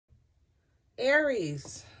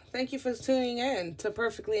Aries, thank you for tuning in to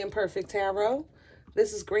Perfectly Imperfect Tarot.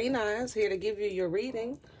 This is Green Eyes, here to give you your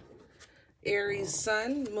reading. Aries,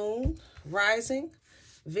 Sun, Moon, Rising,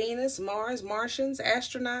 Venus, Mars, Martians,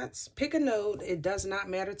 astronauts. Pick a node. It does not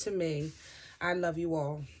matter to me. I love you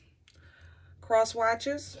all. Cross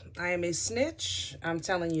watchers, I am a snitch. I'm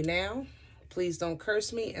telling you now. Please don't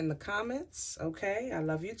curse me in the comments, okay? I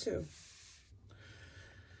love you too.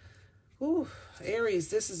 Ooh,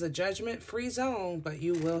 Aries, this is a judgment-free zone, but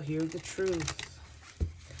you will hear the truth.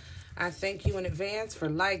 I thank you in advance for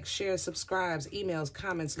likes, shares, subscribes, emails,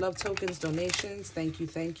 comments, love tokens, donations. Thank you,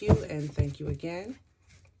 and thank you again.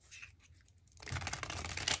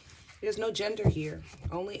 There's no gender here,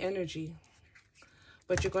 only energy.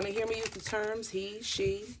 But you're going to hear me use the terms he,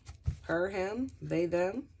 she, her, him, they,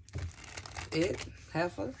 them, it,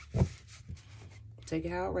 heifer. Take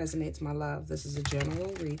it how it resonates, my love. This is a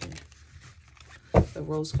general reading. The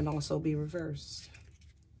roles can also be reversed.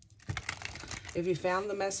 If you found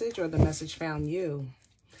the message or the message found you,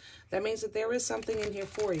 that means that there is something in here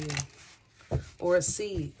for you, or a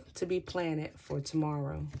seed to be planted for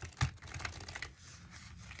tomorrow.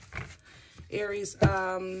 Aries,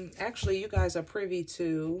 actually, you guys are privy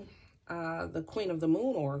to the Queen of the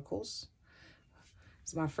Moon oracles.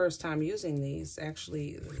 It's my first time using these,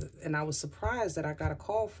 actually, and I was surprised that I got a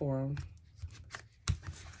call for them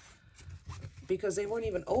because they weren't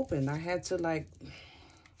even open. I had to, like,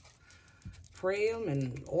 pray them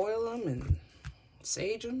and oil them and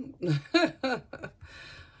sage them.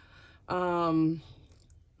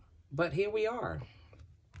 But here we are.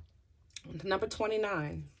 Number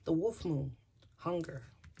 29, the Wolf Moon, hunger.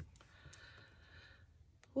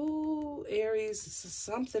 Ooh, Aries,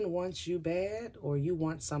 something wants you bad, or you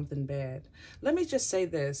want something bad. Let me just say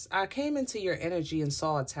this. I came into your energy and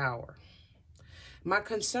saw a tower. My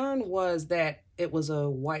concern was that it was a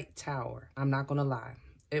white tower. I'm not going to lie.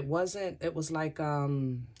 It wasn't, it was like, how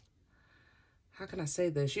can I say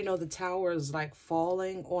this? You know, the tower is like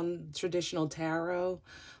falling on traditional tarot,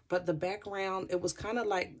 but the background, it was kind of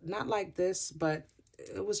like, not like this, but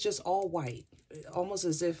it was just all white. Almost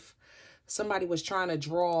as if somebody was trying to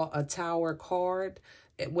draw a tower card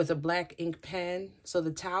with a black ink pen. So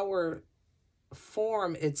the tower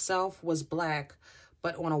form itself was black,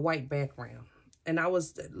 but on a white background. And I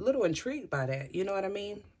was a little intrigued by that. You know what I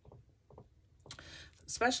mean?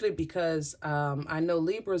 Especially because I know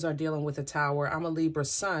Libras are dealing with a tower. I'm a Libra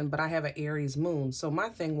sun, but I have an Aries moon. So my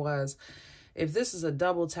thing was, if this is a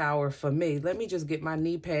double tower for me, let me just get my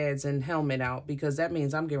knee pads and helmet out, because that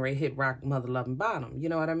means I'm getting ready to hit rock, mother, loving bottom. You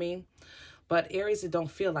know what I mean? But Aries, it don't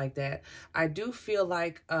feel like that. I do feel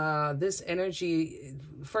like this energy,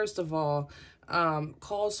 first of all,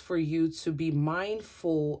 calls for you to be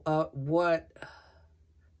mindful of what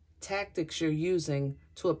tactics you're using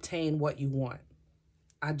to obtain what you want.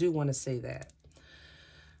 I do want to say that.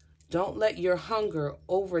 Don't let your hunger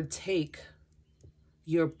overtake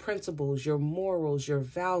your principles, your morals, your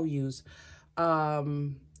values,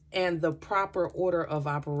 and the proper order of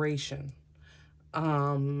operation.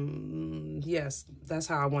 Yes, that's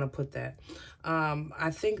how I want to put that.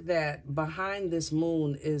 I think that behind this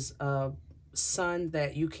moon is a sun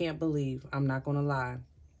that you can't believe. I'm not going to lie.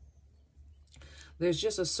 There's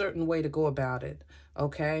just a certain way to go about it.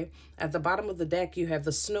 Okay, at the bottom of the deck, you have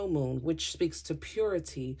the snow moon, which speaks to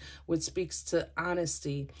purity, which speaks to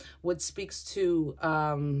honesty, which speaks to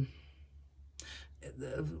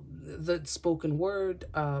the spoken word,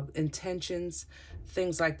 intentions,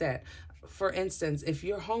 things like that. For instance, if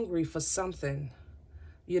you're hungry for something,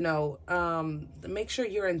 you know, make sure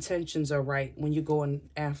your intentions are right when you're going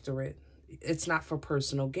after it. It's not for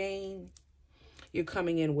personal gain. You're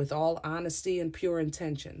coming in with all honesty and pure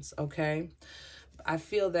intentions, okay? I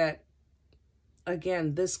feel that,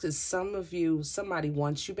 again, this is some of you, somebody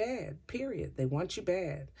wants you bad, period. They want you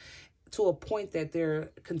bad to a point that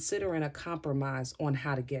they're considering a compromise on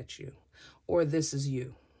how to get you, or this is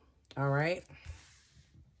you, all right?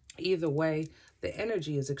 Either way, the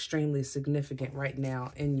energy is extremely significant right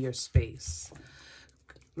now in your space.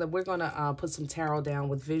 We're going to put some tarot down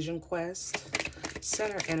with Vision Quest.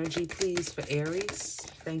 Center energy, please, for Aries.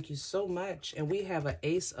 Thank you so much. And we have an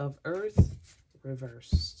Ace of Earth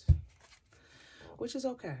reversed, which is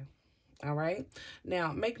okay. All right.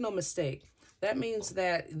 Now, make no mistake. That means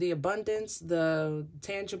that the abundance, the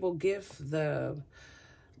tangible gift, the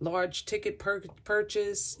large ticket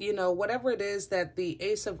purchase, you know, whatever it is that the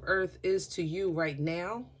Ace of Earth is to you right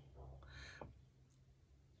now,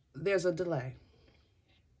 there's a delay.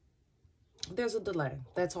 There's a delay.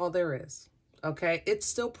 That's all there is. Okay. It's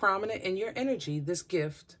still prominent in your energy, this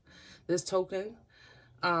gift, this token.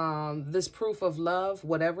 this proof of love,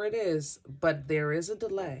 whatever it is, but there is a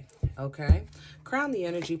delay, okay? Crown the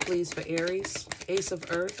energy, please, for Aries. Ace of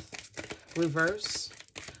Earth, reverse.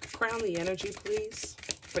 Crown the energy, please,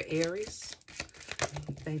 for Aries.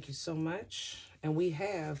 Thank you so much. And we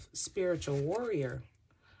have Spiritual Warrior.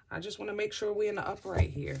 I just want to make sure we're in the upright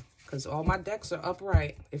here, because all my decks are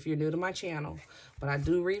upright if you're new to my channel. But I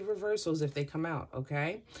do read reversals if they come out,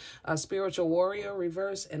 okay? A Spiritual Warrior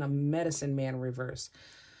reverse and a Medicine Man reverse.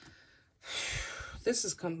 This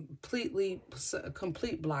is complete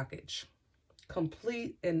blockage.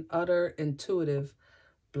 Complete and utter intuitive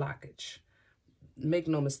blockage. Make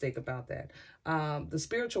no mistake about that. The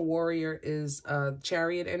Spiritual Warrior is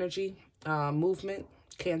Chariot energy, movement,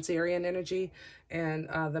 Cancerian energy, and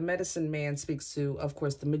the Medicine Man speaks to, of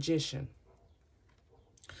course, the Magician.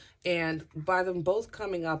 And by them both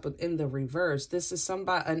coming up in the reverse, this is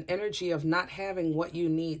an energy of not having what you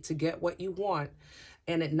need to get what you want,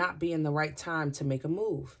 and it not being the right time to make a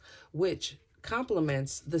move, which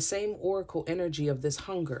complements the same oracle energy of this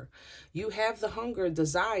hunger. You have the hunger,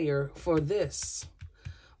 desire for this,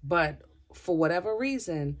 but for whatever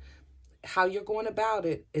reason, how you're going about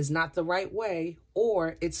it is not the right way,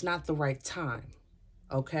 or it's not the right time,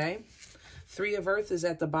 okay? Three of Earth is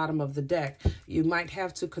at the bottom of the deck. You might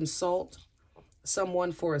have to consult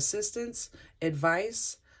someone for assistance,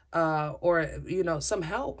 advice, or, you know, some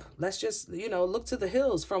help. Let's just, you know, look to the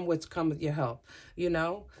hills from which cometh your help, you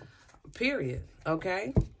know, period,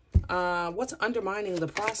 okay? What's undermining the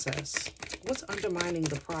process? What's undermining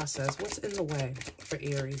the process? What's in the way for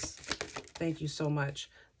Aries? Thank you so much.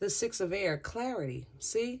 The Six of Air, clarity,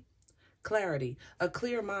 see? Clarity, a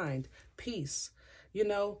clear mind, peace. You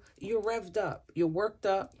know, you're revved up, you're worked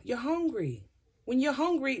up, you're hungry. When you're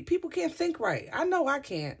hungry, people can't think right. I know I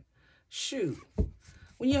can't. Shoot.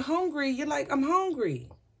 When you're hungry, you're like, I'm hungry.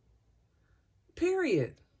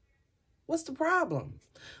 Period. What's the problem?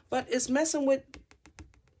 But it's messing with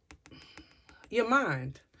your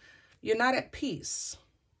mind. You're not at peace.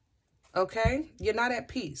 Okay? You're not at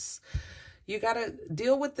peace. You got to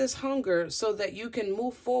deal with this hunger so that you can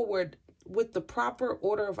move forward with the proper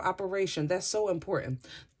order of operation. That's so important.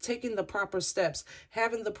 Taking the proper steps,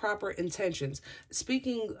 having the proper intentions,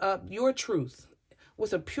 speaking your truth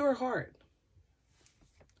with a pure heart.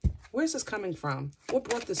 Where's this coming from? What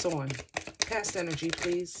brought this on? Past energy,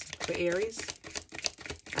 please, for Aries.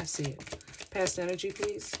 I see it. Past energy,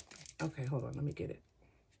 please. Okay, hold on. Let me get it.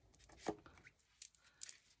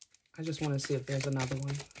 I just want to see if there's another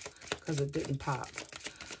one, because it didn't pop.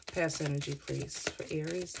 Past energy, please, for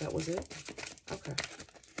Aries. That was it? Okay.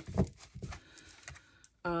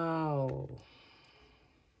 Oh.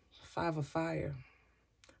 Five of Fire.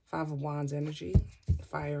 Five of Wands energy.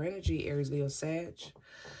 Fire energy, Aries, Leo, Sag.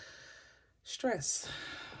 Stress.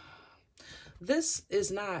 This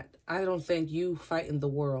is not, I don't think, you fighting the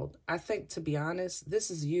world. I think, to be honest,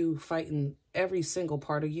 this is you fighting every single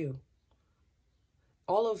part of you.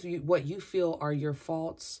 All of you, what you feel are your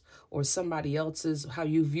faults, or somebody else's, how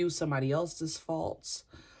you view somebody else's faults.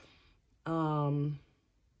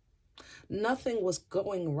 Nothing was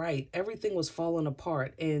going right. Everything was falling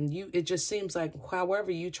apart. And it just seems like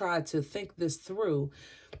however you tried to think this through,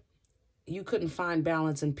 you couldn't find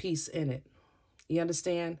balance and peace in it. You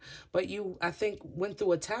understand? But you, I think, went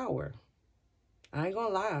through a tower. I ain't gonna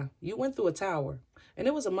lie. You went through a tower. And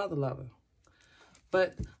it was a mother lover.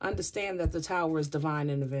 But understand that the tower is divine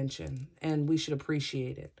intervention, and we should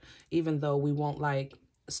appreciate it, even though we won't like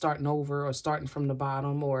starting over or starting from the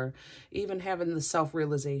bottom, or even having the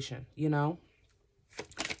self-realization, you know?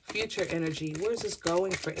 Future energy. Where's this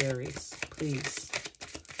going for Aries? Please.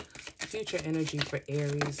 Future energy for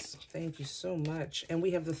Aries. Thank you so much. And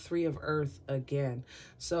we have the Three of Earth again.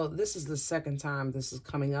 So this is the second time this is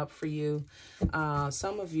coming up for you.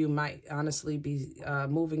 Some of you might honestly be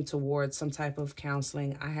moving towards some type of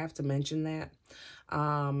counseling. I have to mention that.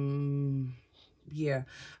 Yeah.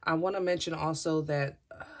 I want to mention also that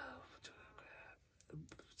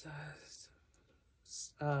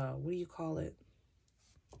what do you call it?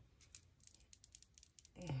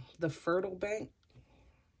 The fertile bank.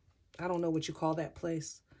 I don't know what you call that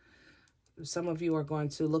place. Some of you are going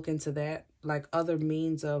to look into that, like other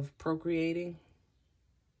means of procreating.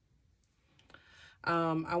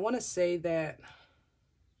 I want to say that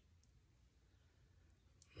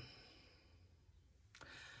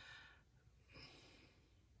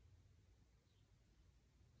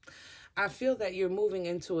I feel that you're moving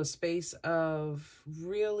into a space of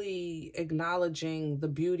really acknowledging the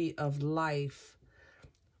beauty of life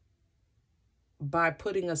by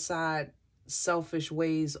putting aside selfish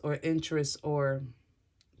ways or interests or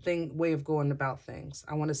way of going about things.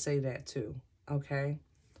 I want to say that too, okay?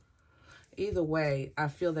 either way, I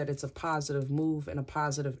feel that it's a positive move and a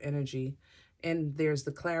positive energy. And there's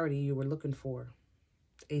the clarity you were looking for.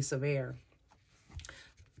 Ace of Air.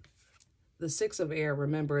 The Six of Air,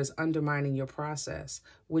 remember, is undermining your process,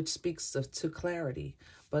 which speaks to clarity.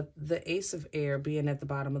 But the Ace of Air being at the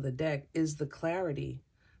bottom of the deck is the clarity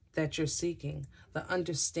that you're seeking, the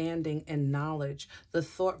understanding and knowledge, the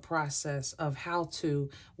thought process of how to,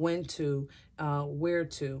 when to, where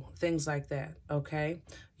to, things like that, okay?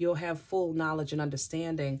 You'll have full knowledge and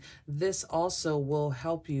understanding. This also will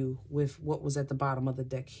help you with what was at the bottom of the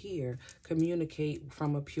deck here. Communicate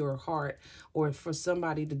from a pure heart, or for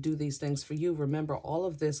somebody to do these things for you. Remember, all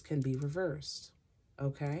of this can be reversed,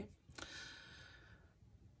 okay?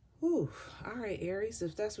 Ooh, all right, Aries,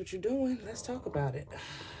 if that's what you're doing, let's talk about it.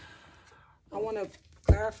 I want to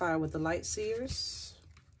clarify with the light seers.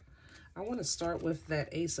 I want to start with that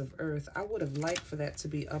Ace of Earth. I would have liked for that to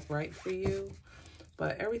be upright for you,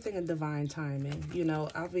 but everything in divine timing. You know,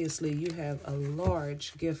 obviously you have a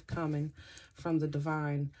large gift coming from the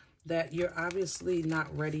divine that you're obviously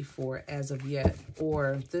not ready for as of yet,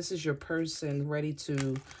 or this is your person ready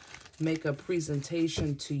to make a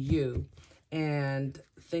presentation to you, and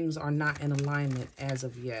things are not in alignment as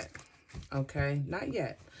of yet. Okay, not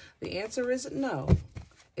yet. The answer isn't no.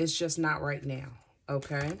 It's just not right now.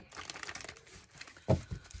 Okay.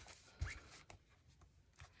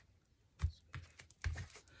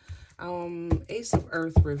 Ace of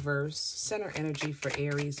Earth reverse, center energy for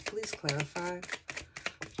Aries. Please clarify.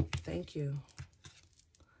 Thank you.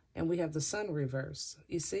 And we have the Sun reverse.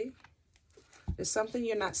 You see? It's something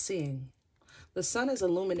you're not seeing. The sun is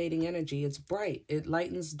illuminating energy. It's bright. It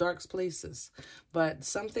lightens dark places. But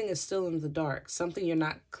something is still in the dark. Something you're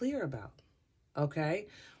not clear about. Okay?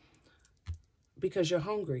 Because you're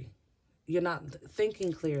hungry. You're not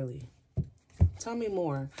thinking clearly. Tell me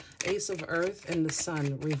more. Ace of Earth and the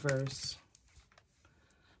Sun reverse.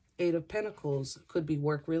 Eight of Pentacles could be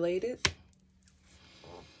work-related.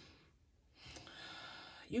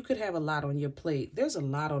 You could have a lot on your plate. There's a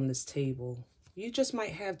lot on this table. You just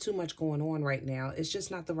might have too much going on right now. It's just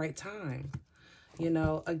not the right time. You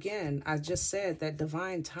know, again, I just said that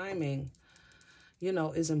divine timing, you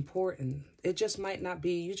know, is important. It just might not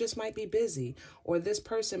be, you just might be busy. Or this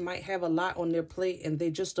person might have a lot on their plate and they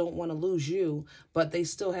just don't want to lose you, but they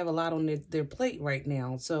still have a lot on their plate right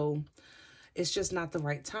now. So it's just not the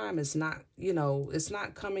right time. It's not, you know, it's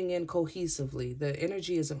not coming in cohesively. The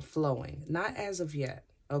energy isn't flowing. Not as of yet,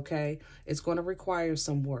 okay? It's going to require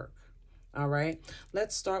some work. All right,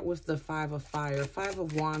 let's start with the Five of Fire, Five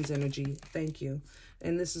of Wands energy. Thank you.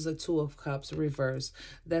 And this is a Two of Cups reverse.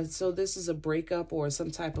 So this is a breakup or some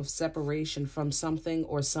type of separation from something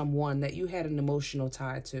or someone that you had an emotional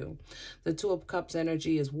tie to. The Two of Cups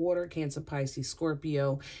energy is water, Cancer, Pisces,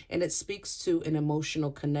 Scorpio, and it speaks to an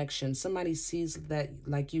emotional connection. Somebody sees that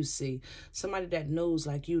like you see. Somebody that knows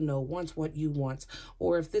like you know, wants what you want.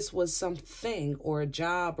 Or if this was something or a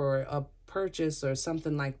job or a purchase or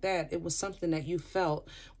something like that, it was something that you felt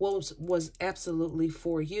was absolutely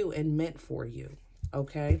for you and meant for you.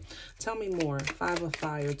 Okay, tell me more. Five of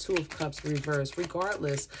Fire, Two of Cups reverse.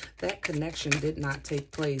 Regardless, that connection did not take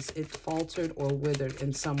place. It faltered or withered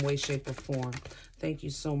in some way, shape, or form. Thank you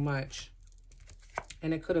so much.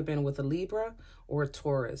 And it could have been with a Libra or a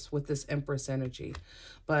Taurus with this Empress energy.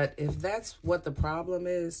 But if that's what the problem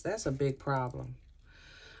is, that's a big problem.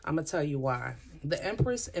 I'm going to tell you why. The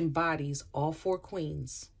Empress embodies all four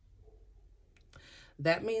queens.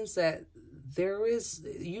 That means that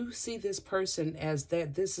you see this person as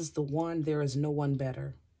that this is the one, there is no one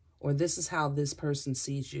better. Or this is how this person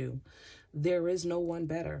sees you. There is no one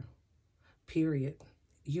better. Period.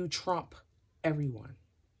 You trump everyone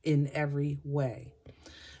in every way.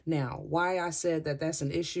 Now, why I said that that's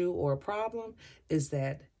an issue or a problem is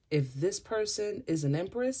that if this person is an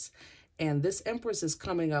Empress, and this Empress is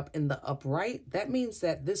coming up in the upright, that means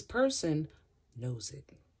that this person knows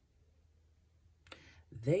it.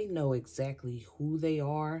 They know exactly who they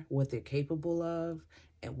are, what they're capable of,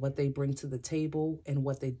 and what they bring to the table, and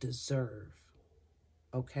what they deserve.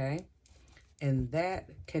 Okay? And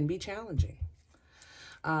that can be challenging.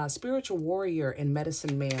 Spiritual warrior and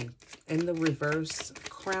medicine man in the reverse,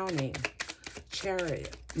 crowning,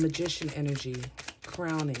 chariot, magician energy,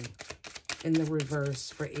 crowning. In the reverse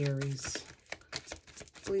for Aries.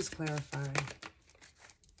 Please clarify.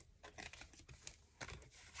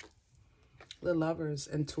 The Lovers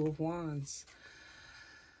and Two of Wands.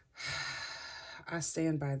 I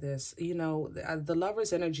stand by this. You know, the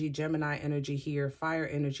Lovers energy, Gemini energy here, fire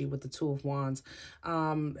energy with the Two of Wands.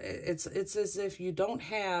 It's as if you don't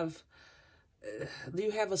have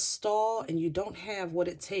you have a stall and you don't have what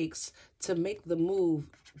it takes to make the move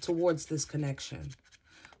towards this connection.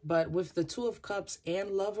 But with the Two of Cups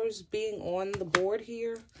and Lovers being on the board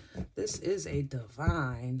here, this is a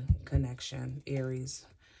divine connection, Aries.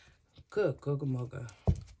 Good, Googa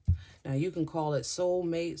Now, you can call it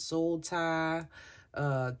soulmate, soul tie,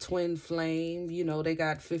 twin flame. You know, they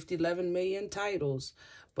got 11 million titles.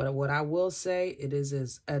 But what I will say, it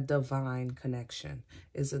is a divine connection.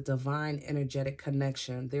 It's a divine energetic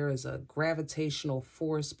connection. There is a gravitational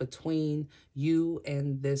force between you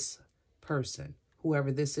and this person,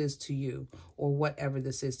 whoever this is to you, or whatever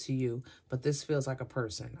this is to you. But this feels like a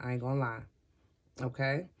person. I ain't gonna lie.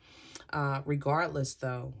 Okay? Regardless,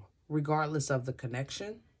 though, regardless of the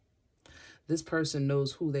connection, this person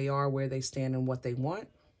knows who they are, where they stand, and what they want.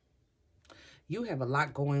 You have a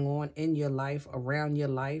lot going on in your life, around your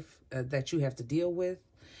life, that you have to deal with.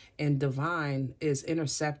 And divine is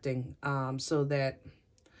intercepting so that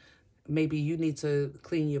maybe you need to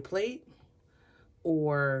clean your plate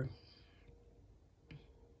or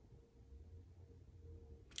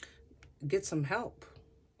get some help.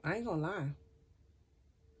 I ain't gonna lie.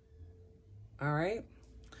 All right.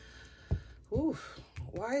 Ooh,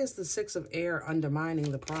 why is the Six of Air undermining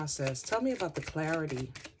the process? Tell me about the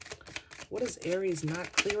clarity. What is Aries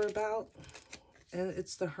not clear about? And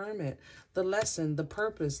it's the Hermit, the lesson, the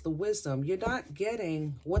purpose, the wisdom. You're not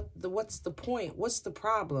getting what's the point? What's the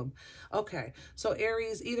problem? Okay, so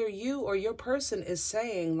Aries, either you or your person is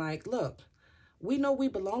saying like, look, we know we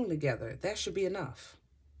belong together. That should be enough.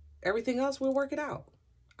 Everything else, we'll work it out.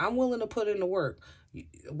 I'm willing to put in the work.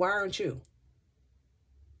 Why aren't you?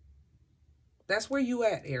 That's where you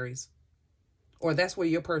at, Aries. Or that's where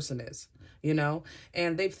your person is, you know?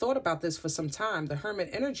 And they've thought about this for some time. The Hermit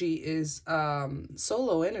energy is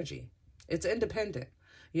solo energy. It's independent,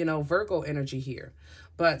 you know, Virgo energy here.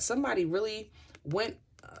 But somebody really went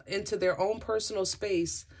into their own personal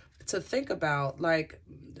space to think about, like,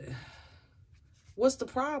 what's the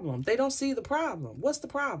problem? They don't see the problem. What's the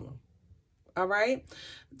problem? All right?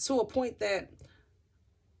 To a point that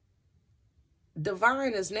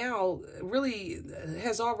divine is now really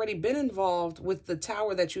has already been involved with the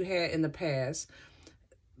tower that you had in the past.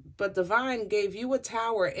 But divine gave you a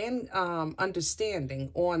tower and understanding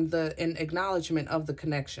on an acknowledgement of the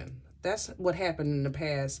connection. That's what happened in the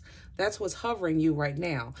past. That's what's hovering you right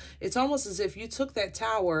now. It's almost as if you took that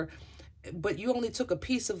tower, but you only took a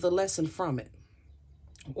piece of the lesson from it.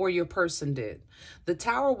 Or your person did. The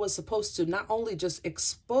tower was supposed to not only just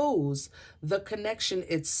expose the connection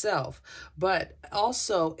itself, but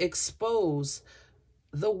also expose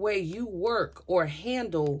the way you work or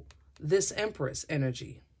handle this Empress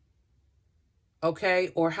energy.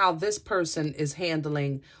 Okay? Or how this person is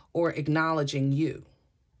handling or acknowledging you.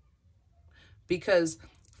 Because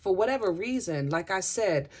for whatever reason, like I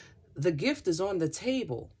said, the gift is on the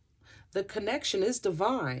table. The connection is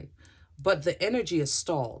divine. But the energy is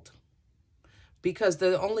stalled because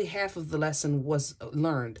only half of the lesson was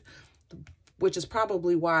learned, which is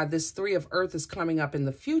probably why this Three of Earth is coming up in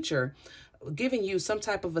the future, giving you some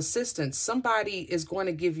type of assistance. Somebody is going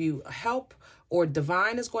to give you help, or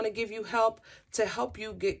divine is going to give you help to help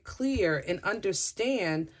you get clear and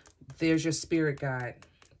understand. There's your spirit guide,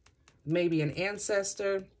 maybe an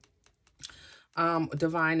ancestor,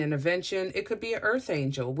 divine intervention. It could be an earth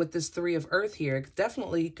angel with this Three of Earth here.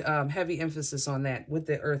 Definitely heavy emphasis on that with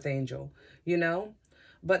the earth angel, you know.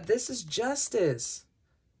 But this is justice.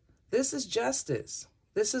 This is justice.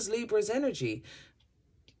 This is Libra's energy.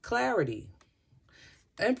 Clarity.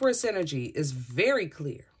 Empress energy is very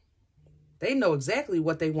clear. They know exactly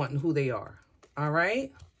what they want and who they are. All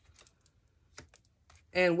right.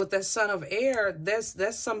 And with that Son of Air,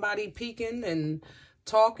 that's somebody peeking and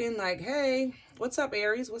talking like, hey, what's up,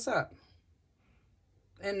 Aries? What's up?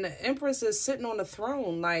 And the Empress is sitting on the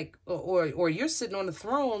throne, like, or you're sitting on the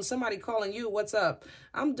throne, somebody calling you, what's up?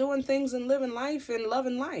 I'm doing things and living life and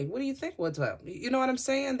loving life. What do you think? What's up? You know what I'm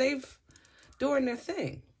saying? They've doing their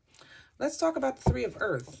thing. Let's talk about the Three of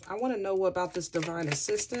Earth. I want to know about this divine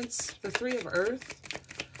assistance. The Three of Earth.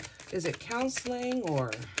 Is it counseling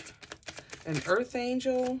or an earth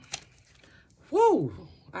angel? Woo!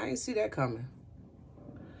 I ain't see that coming.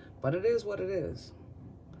 But it is what it is.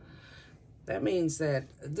 That means that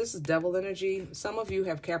this is devil energy. Some of you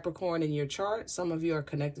have Capricorn in your chart. Some of you are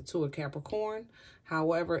connected to a Capricorn.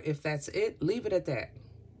 However, if that's it, leave it at that.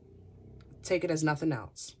 Take it as nothing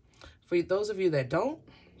else. For those of you that don't,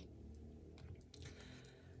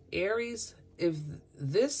 Aries, if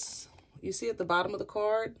this, you see at the bottom of the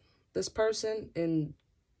card, this person in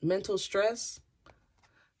mental stress,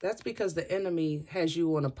 that's because the enemy has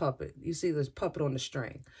you on a puppet. You see this puppet on the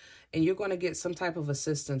string. And you're going to get some type of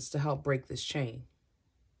assistance to help break this chain.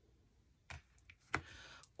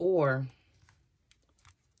 Or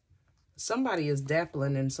somebody is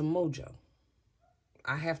dabbling in some mojo.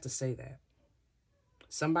 I have to say that.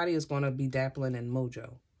 Somebody is going to be dabbling in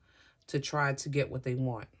mojo to try to get what they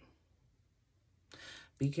want.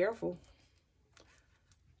 Be careful.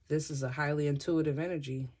 This is a highly intuitive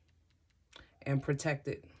energy and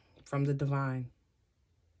protected from the divine.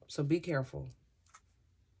 So be careful.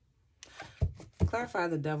 Clarify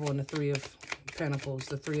the devil and the Three of Pentacles,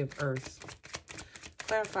 the Three of Earth.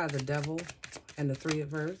 Clarify the devil and the Three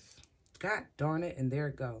of Earth. God darn it, and there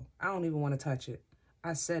it go. I don't even want to touch it.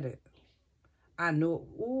 I said it. I knew it.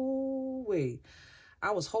 Ooh, wait.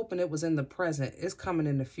 I was hoping it was in the present. It's coming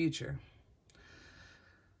in the future.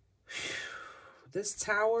 This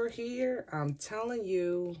tower here, I'm telling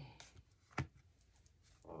you,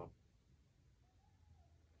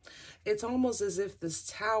 it's almost as if this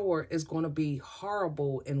tower is going to be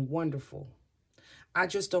horrible and wonderful. I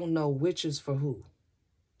just don't know which is for who.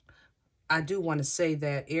 I do want to say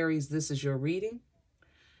that, Aries, this is your reading.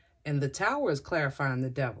 And the tower is clarifying the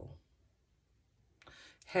devil.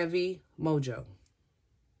 Heavy mojo.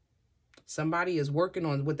 Somebody is working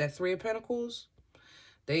on, with that Three of Pentacles,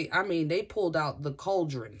 they pulled out the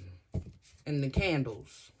cauldron and the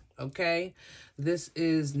candles, okay? This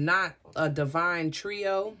is not a divine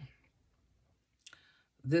trio.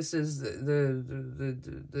 This is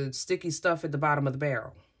the sticky stuff at the bottom of the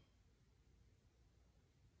barrel.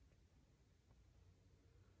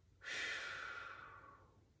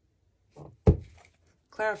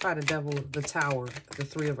 Clarify the devil, the tower, the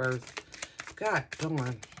Three of Earth. God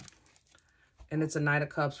darn. And it's a Knight of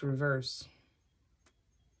Cups reverse.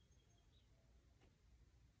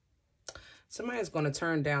 Somebody's going to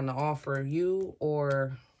turn down the offer, you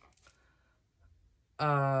or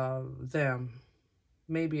them.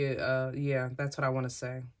 Maybe, yeah, that's what I want to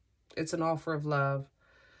say. It's an offer of love,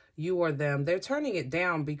 you or them. They're turning it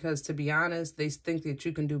down because, to be honest, they think that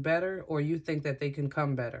you can do better, or you think that they can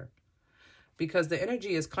come better. Because the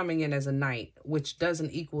energy is coming in as a knight, which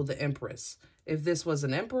doesn't equal the empress. If this was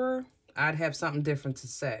an emperor, I'd have something different to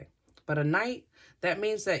say. But a knight, that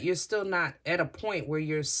means that you're still not at a point where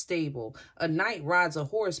you're stable. A knight rides a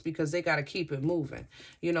horse because they got to keep it moving.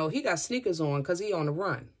 You know, he got sneakers on because he on the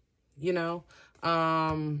run. You know,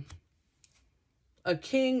 a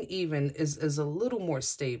king even is a little more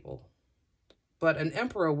stable. But an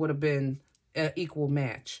emperor would have been an equal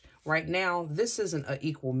match. Right now, this isn't an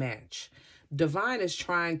equal match. Divine is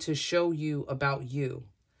trying to show you about you,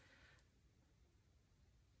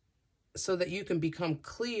 so that you can become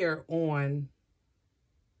clear on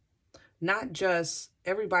not just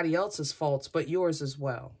everybody else's faults, but yours as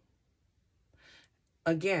well.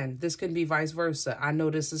 Again, this can be vice versa. I know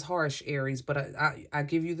this is harsh, Aries, but I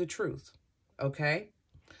give you the truth, okay?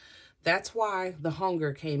 That's why the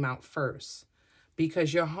hunger came out first,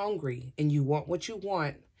 because you're hungry and you want what you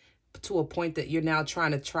want to a point that you're now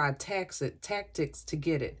trying to tactics to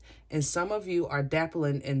get it. And some of you are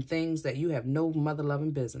dabbling in things that you have no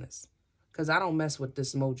mother-loving business. Because I don't mess with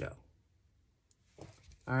this mojo.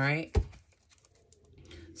 All right?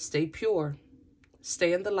 Stay pure.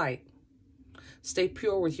 Stay in the light. Stay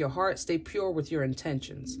pure with your heart. Stay pure with your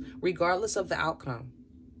intentions. Regardless of the outcome.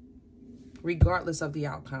 Regardless of the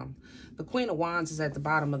outcome. The Queen of Wands is at the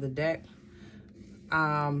bottom of the deck.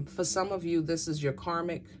 For some of you, this is your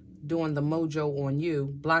karmic doing the mojo on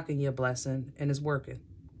you, blocking your blessing, and it's working.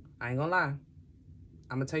 I ain't gonna lie.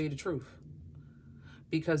 I'm gonna tell you the truth.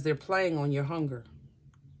 Because they're playing on your hunger.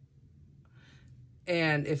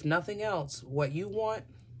 And if nothing else, what you want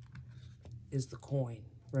is the coin.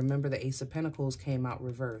 Remember, the Ace of Pentacles came out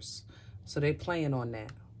reverse. So they're playing on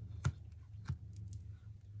that.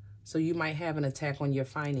 So you might have an attack on your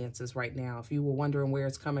finances right now. If you were wondering where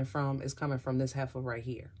it's coming from this heifer right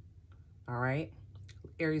here. All right?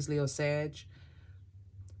 Aries, Leo, Sag.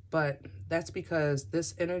 But that's because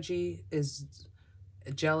this energy is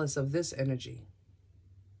jealous of this energy.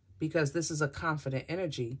 Because this is a confident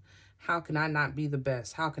energy. How can I not be the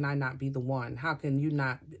best? How can I not be the one? How can you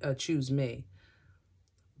not choose me?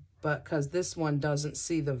 But because this one doesn't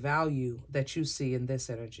see the value that you see in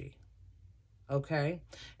this energy. Okay?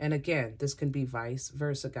 And again, this can be vice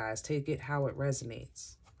versa, guys. Take it how it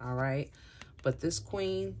resonates. All right? But this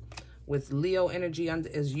queen with Leo energy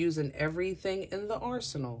is using everything in the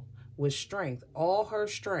arsenal with strength. All her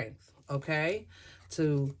strength. Okay?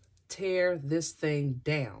 To tear this thing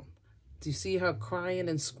down. Do you see her crying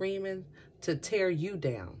and screaming? To tear you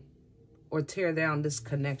down. Or tear down this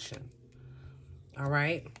connection. All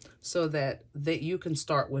right? So that you can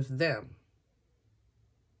start with them.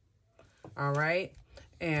 All right?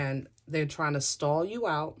 And they're trying to stall you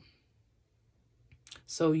out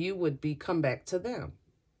so you would come back to them.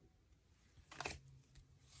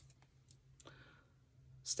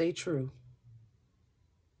 Stay true.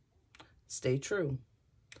 Stay true.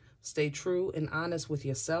 Stay true and honest with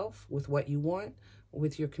yourself, with what you want,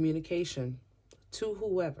 with your communication to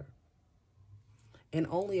whoever. And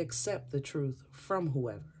only accept the truth from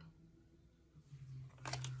whoever.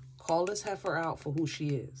 Call this heifer out for who she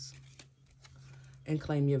is and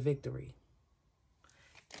claim your victory.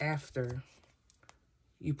 After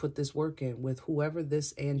you put this work in with whoever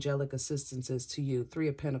this angelic assistance is to you. 3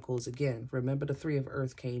 of Pentacles again. Remember the 3 of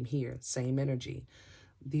Earth came here. Same energy.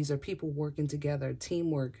 These are people working together,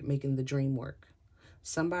 teamwork, making the dream work.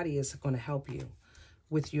 Somebody is going to help you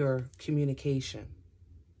with your communication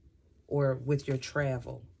or with your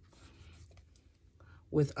travel,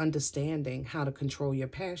 with understanding how to control your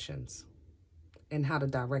passions and how to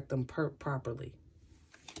direct them properly.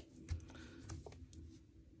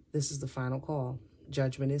 This is the final call.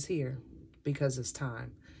 Judgment is here because it's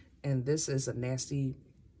time. And this is a nasty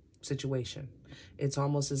situation. It's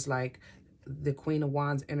almost as like the Queen of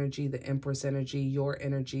Wands energy, the Empress energy, your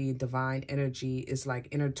energy, divine energy is like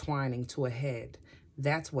intertwining to a head.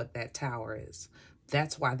 That's what that tower is.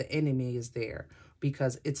 That's why the enemy is there,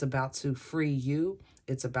 because it's about to free you.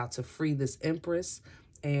 It's about to free this Empress.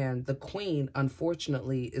 And the Queen,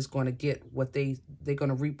 unfortunately, is going to get what they're going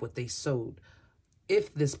to reap what they sowed.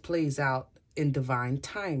 If this plays out in divine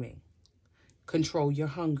timing, control your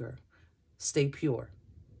hunger, stay pure.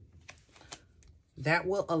 That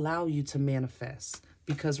will allow you to manifest,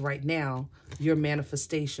 because right now your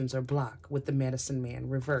manifestations are blocked with the Medicine Man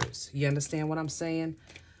reverse. You understand what I'm saying?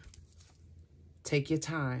 Take your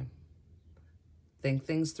time. Think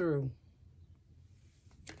things through.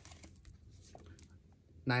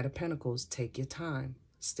 Knight of Pentacles, take your time.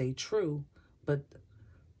 Stay true, but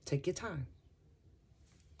take your time.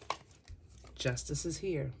 Justice is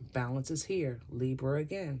here. Balance is here. Libra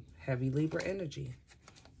again. Heavy Libra energy.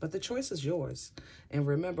 But the choice is yours. And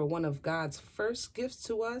remember, one of God's first gifts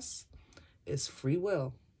to us is free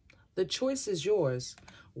will. The choice is yours,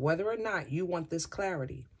 whether or not you want this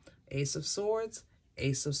clarity. Ace of Swords,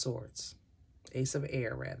 Ace of Swords. Ace of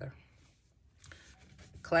Air, rather.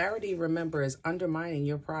 Clarity, remember, is undermining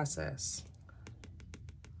your process.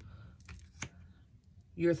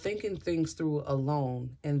 You're thinking things through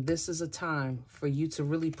alone, and this is a time for you to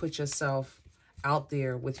really put yourself out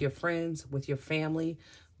there with your friends, with your family,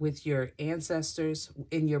 with your ancestors,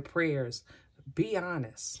 in your prayers. Be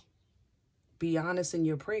honest. Be honest in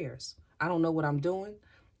your prayers. I don't know what I'm doing.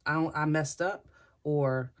 I messed up,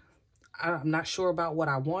 or I'm not sure about what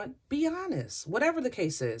I want. Be honest. Whatever the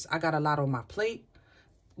case is, I got a lot on my plate.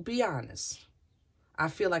 Be honest. I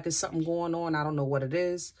feel like there's something going on. I don't know what it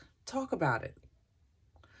is. Talk about it.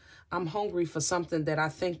 I'm hungry for something that I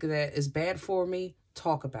think that is bad for me.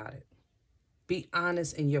 Talk about it. Be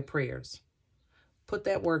honest in your prayers. Put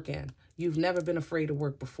that work in. You've never been afraid to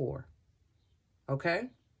work before. Okay?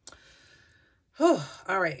 All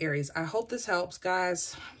right, Aries. I hope this helps,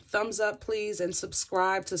 guys. Thumbs up, please, and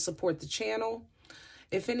subscribe to support the channel.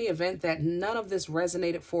 If in the event that none of this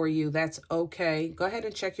resonated for you, that's okay. Go ahead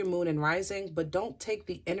and check your moon and rising, but don't take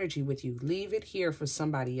the energy with you. Leave it here for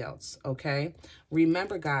somebody else, okay?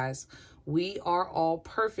 Remember, guys, we are all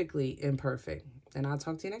perfectly imperfect. And I'll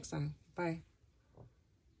talk to you next time. Bye.